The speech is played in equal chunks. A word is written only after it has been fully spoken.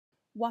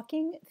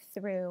Walking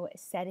through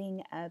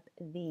setting up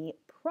the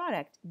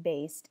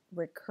product-based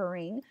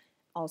recurring,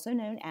 also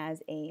known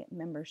as a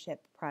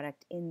membership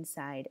product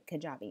inside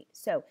Kajabi.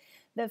 So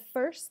the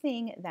first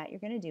thing that you're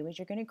going to do is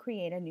you're going to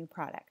create a new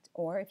product,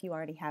 or if you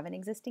already have an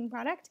existing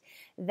product,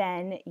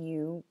 then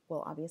you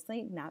will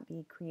obviously not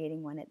be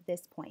creating one at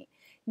this point.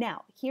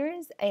 Now, here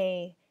is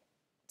a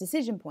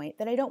decision point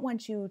that I don't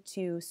want you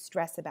to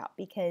stress about,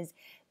 because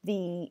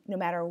no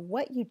matter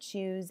what you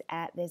choose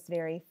at this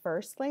very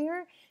first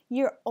layer,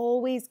 you're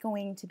always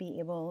going to be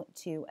able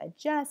to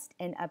adjust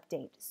and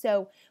update.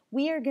 So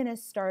we are going to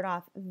start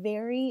off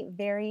very,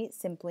 very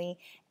simply,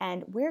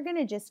 and we're going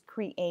to just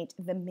create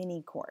the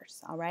mini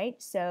course. All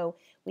right, so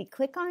we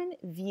click on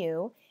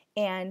view,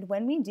 and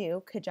when we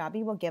do,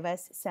 Kajabi will give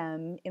us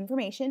some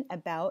information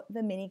about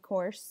the mini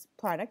course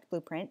product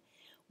blueprint.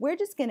 We're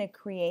just going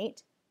to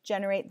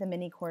generate the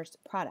mini course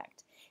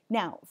product.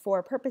 Now,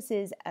 for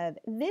purposes of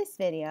this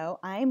video,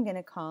 I'm going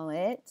to call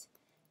it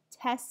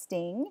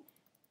testing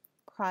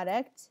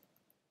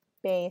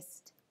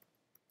product-based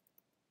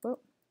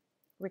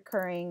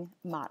recurring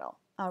model.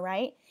 All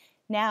right.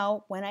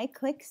 Now, when I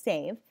click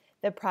save,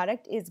 the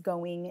product is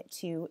going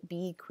to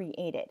be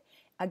created.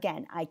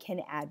 Again, I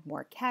can add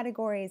more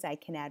categories, I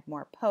can add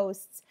more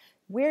posts.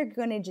 We're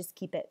going to just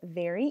keep it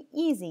very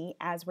easy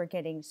as we're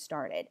getting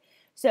started.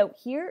 So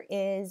here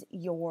is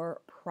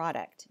your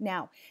product.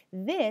 Now,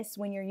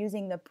 when you're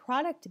using the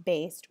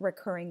product-based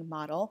recurring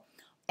model,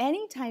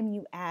 anytime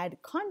you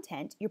add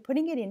content, you're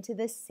putting it into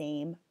the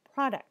same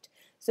product.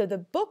 So the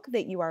book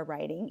that you are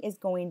writing is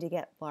going to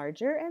get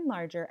larger and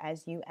larger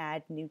as you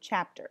add new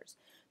chapters.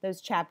 Those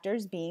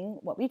chapters being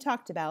what we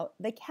talked about,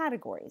 the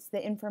categories,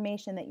 the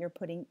information that you're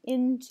putting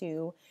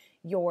into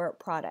your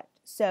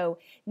product. So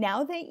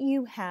now that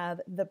you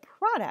have the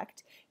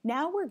product,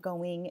 now we're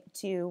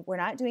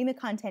not doing the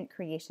content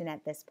creation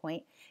at this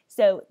point.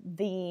 So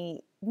the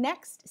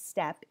next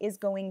step is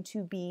going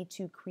to be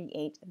to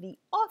create the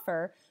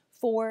offer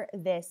for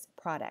this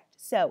product.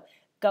 So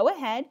go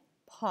ahead,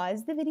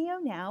 pause the video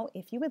now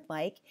if you would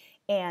like,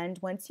 and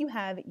once you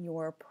have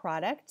your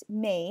product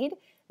made,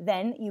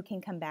 then you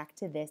can come back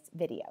to this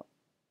video.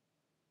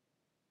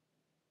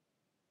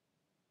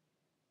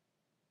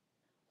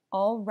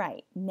 All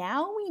right,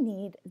 now we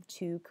need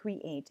to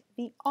create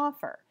the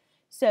offer.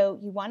 So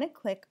you want to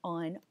click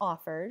on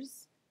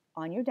offers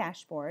on your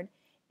dashboard,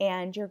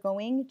 and you're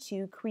going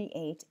to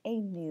create a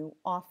new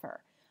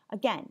offer.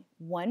 Again,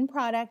 one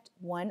product,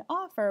 one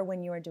offer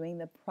when you are doing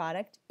the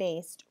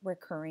product-based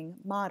recurring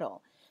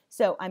model.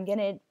 So I'm going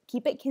to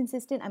keep it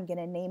consistent. I'm going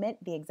to name it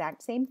the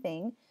exact same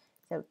thing.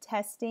 So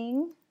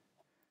testing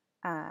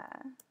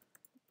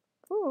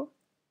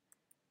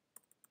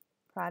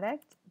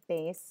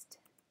product-based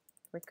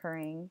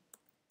recurring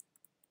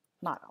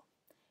model.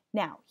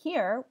 Now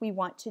here we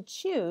want to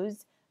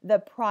choose the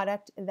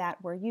product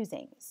that we're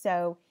using.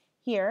 So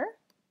here,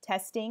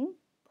 testing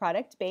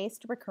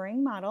product-based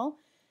recurring model,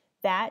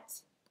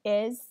 that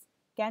is,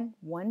 again,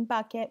 one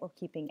bucket. We're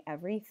keeping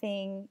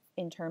everything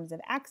in terms of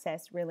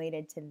access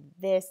related to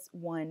this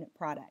one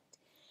product.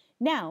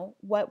 Now,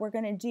 what we're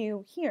going to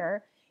do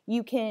here,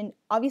 you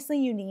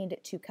need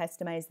to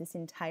customize this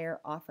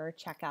entire offer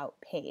checkout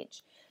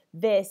page.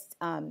 This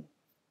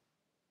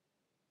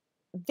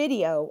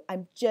video,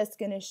 I'm just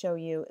going to show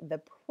you the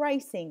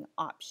pricing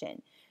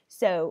option.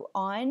 So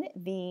on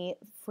the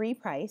free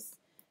price,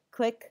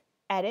 click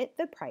edit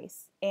the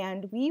price,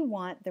 and we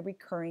want the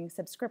recurring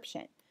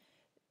subscription.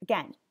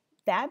 Again,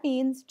 that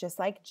means just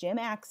like gym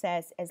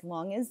access, as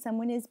long as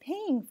someone is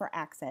paying for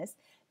access,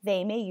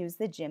 they may use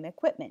the gym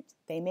equipment.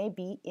 They may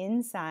be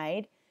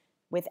inside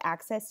with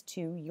access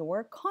to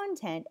your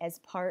content as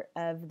part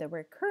of the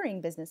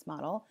recurring business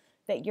model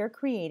that you're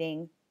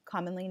creating,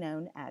 commonly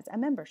known as a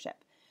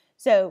membership.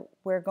 So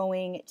we're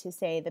going to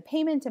say the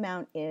payment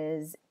amount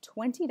is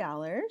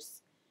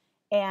 $20,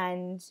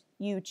 and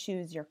you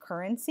choose your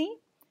currency.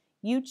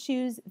 You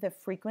choose the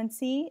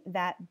frequency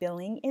that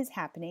billing is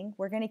happening.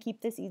 We're going to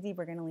keep this easy.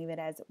 We're going to leave it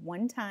as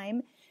one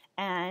time,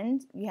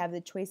 and you have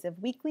the choice of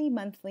weekly,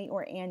 monthly,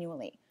 or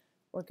annually.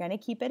 We're going to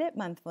keep it at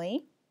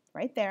monthly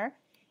right there.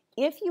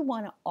 If you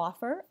want to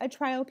offer a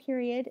trial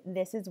period,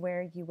 this is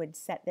where you would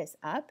set this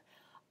up.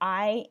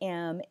 I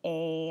am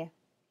a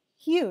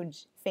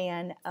huge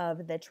fan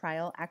of the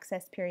trial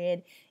access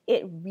period.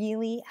 It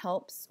really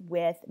helps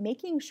with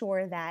making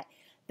sure that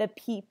the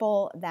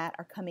people that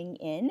are coming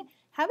in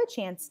have a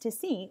chance to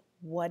see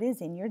what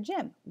is in your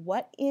gym,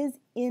 what is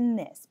in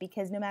this,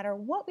 because no matter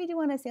what we do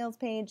on a sales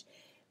page,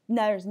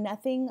 there's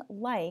nothing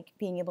like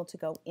being able to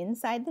go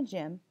inside the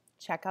gym,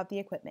 check out the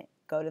equipment,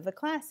 go to the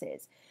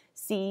classes,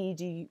 see,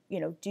 do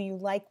you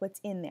like what's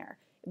in there?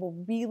 It will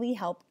really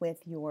help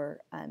with your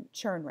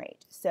churn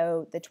rate.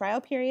 So the trial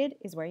period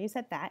is where you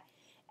set that,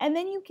 and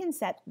then you can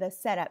set the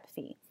setup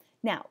fee.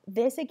 Now,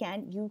 this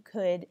again, you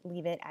could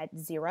leave it at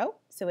 0.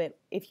 So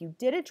if you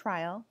did a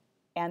trial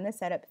and the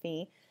setup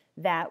fee,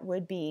 that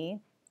would be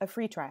a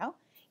free trial.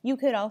 You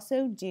could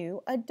also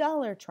do a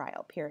 $1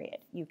 trial period.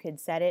 You could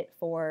set it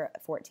for a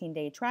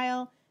 14-day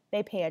trial,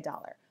 they pay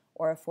 $1.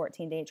 or a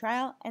 14-day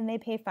trial, and they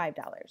pay $5.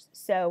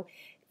 So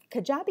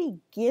Kajabi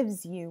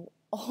gives you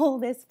all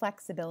this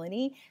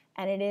flexibility,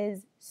 and it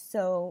is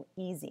so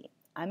easy.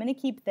 I'm going to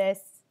keep this,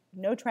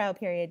 no trial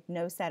period,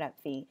 no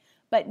setup fee,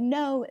 but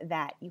know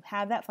that you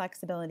have that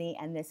flexibility,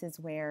 and this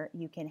is where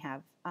you can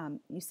have,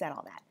 you set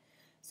all that.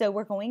 So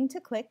we're going to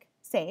click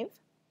Save.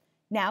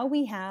 Now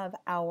we have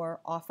our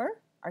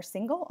offer, our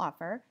single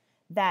offer,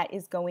 that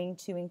is going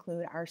to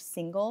include our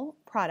single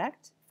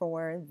product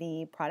for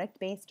the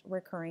product-based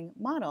recurring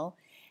model.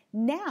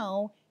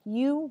 Now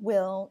you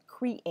will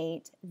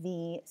create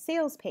the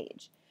sales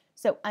page.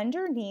 So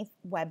underneath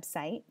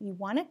website, you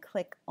want to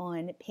click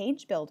on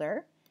Page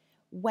Builder.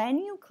 When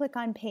you click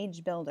on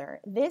Page Builder,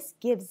 this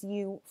gives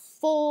you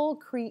full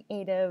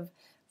creative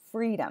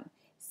freedom.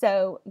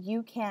 So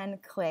you can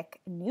click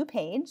New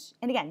Page.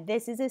 And again,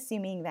 this is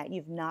assuming that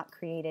you've not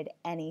created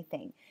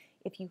anything.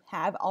 If you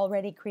have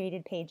already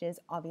created pages,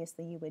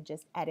 obviously you would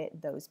just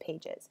edit those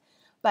pages.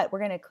 But we're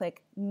going to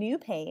click New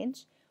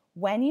Page.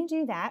 When you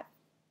do that,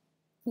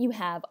 you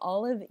have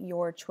all of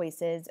your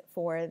choices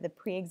for the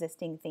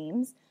pre-existing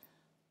themes.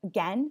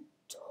 Again,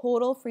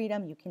 total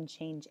freedom. You can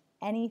change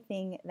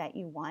anything that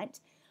you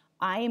want.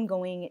 I am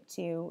going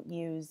to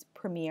use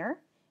Premiere.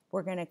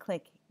 We're going to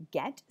click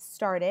Get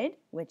Started,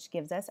 which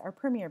gives us our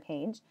Premiere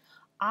page.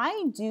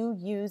 I do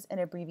use an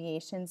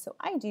abbreviation, so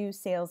I do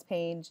sales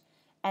page,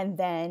 and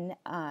then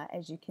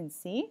as you can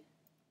see,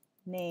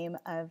 name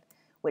of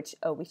which,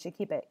 oh, we should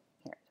keep it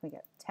here. We go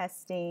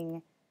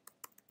testing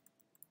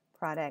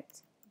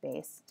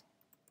product-based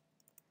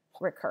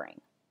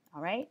recurring,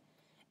 all right?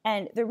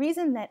 And the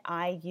reason that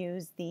I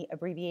use the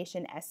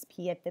abbreviation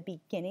SP at the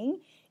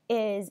beginning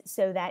is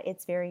so that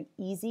it's very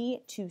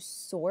easy to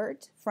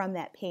sort from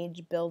that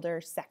page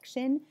builder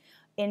section.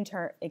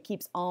 It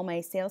keeps all my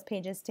sales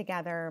pages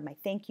together, my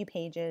thank you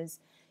pages.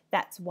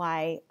 That's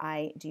why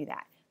I do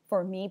that.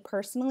 For me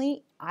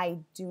personally, I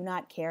do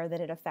not care that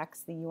it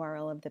affects the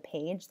URL of the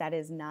page. That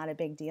is not a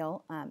big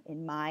deal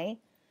in my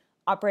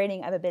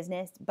operating of a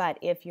business, but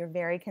if you're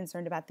very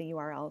concerned about the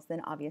URLs,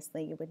 then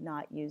obviously you would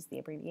not use the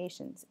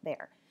abbreviations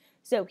there.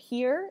 So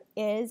here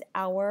is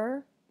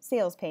our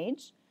sales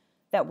page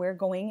that we're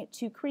going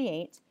to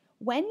create.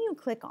 When you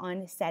click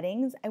on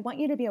settings, I want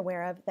you to be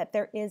aware of that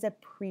there is a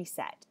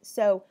preset.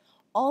 So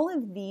all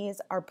of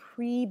these are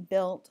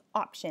pre-built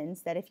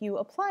options that if you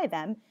apply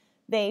them,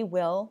 they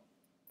will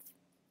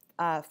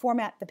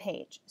format the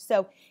page.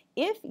 So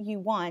if you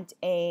want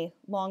a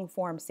long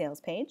form sales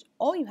page,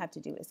 all you have to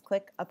do is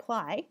click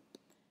Apply.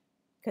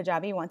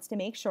 Kajabi wants to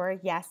make sure,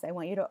 yes, I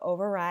want you to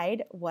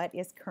override what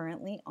is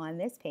currently on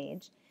this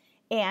page,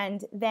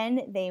 and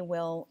then they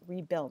will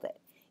rebuild it.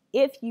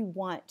 If you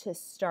want to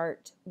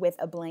start with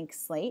a blank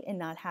slate and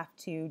not have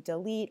to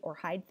delete or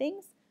hide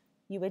things,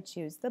 you would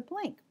choose the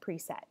blank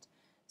preset.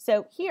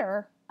 So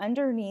here,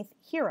 underneath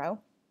Hero,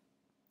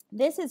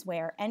 this is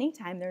where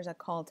anytime there's a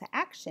call to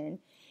action,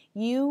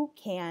 you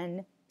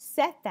can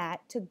set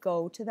that to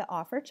go to the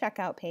offer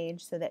checkout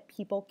page so that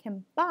people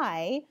can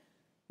buy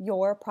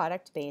your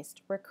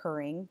product-based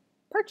recurring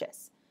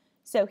purchase.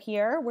 So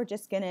here I'm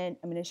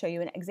going to show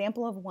you an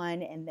example of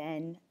one, and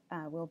then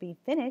we'll be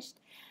finished.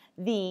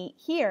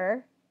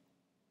 Here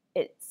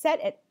it's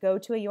set at go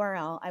to a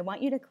URL. I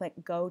want you to click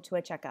go to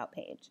a checkout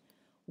page.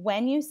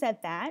 When you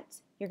set that,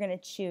 you're going to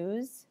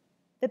choose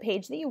the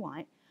page that you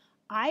want.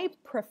 I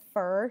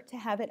prefer to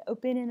have it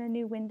open in a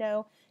new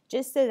window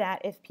just so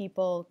that if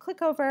people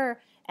click over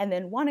and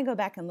then want to go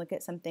back and look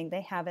at something,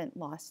 they haven't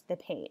lost the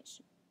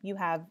page. You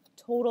have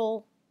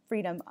total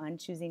freedom on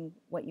choosing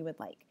what you would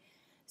like.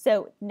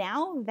 So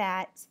now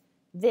that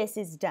this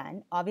is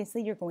done,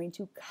 obviously you're going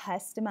to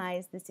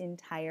customize this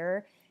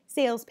entire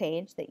sales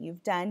page that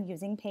you've done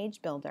using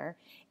Page Builder.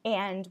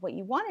 And what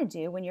you want to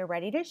do when you're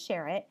ready to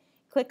share it,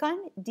 click on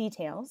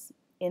Details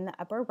in the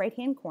upper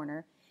right-hand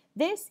corner.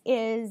 This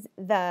is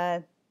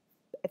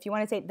if you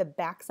want to say the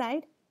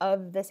backside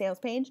of the sales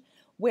page,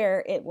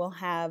 where it will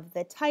have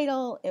the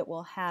title, it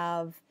will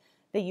have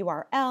the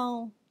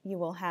URL, you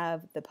will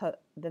have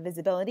the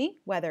visibility,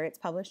 whether it's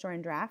published or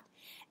in draft.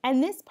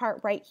 And this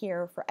part right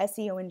here for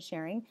SEO and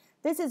sharing,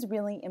 this is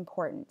really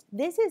important.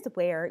 This is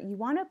where you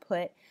want to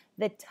put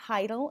the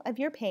title of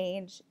your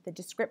page, the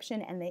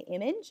description, and the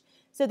image,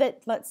 so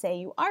that, let's say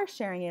you are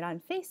sharing it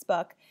on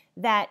Facebook,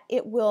 that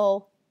it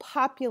will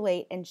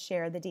populate and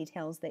share the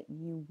details that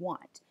you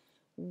want.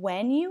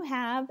 When you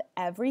have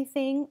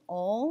everything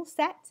all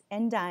set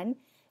and done,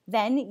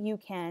 then you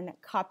can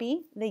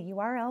copy the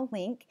URL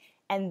link,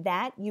 and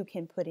that you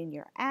can put in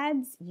your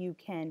ads, you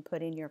can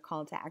put in your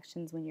call to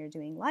actions when you're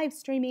doing live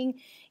streaming,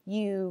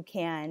 you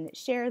can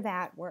share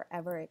that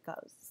wherever it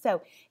goes.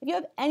 So if you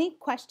have any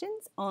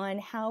questions on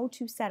how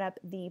to set up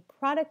the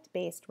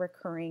product-based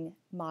recurring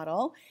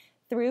model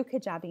through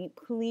Kajabi,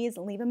 please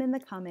leave them in the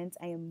comments.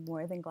 I am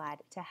more than glad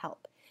to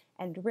help.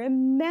 And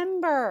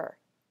remember,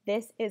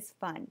 this is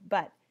fun,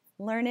 but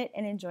learn it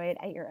and enjoy it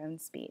at your own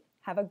speed.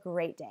 Have a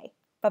great day.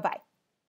 Bye-bye.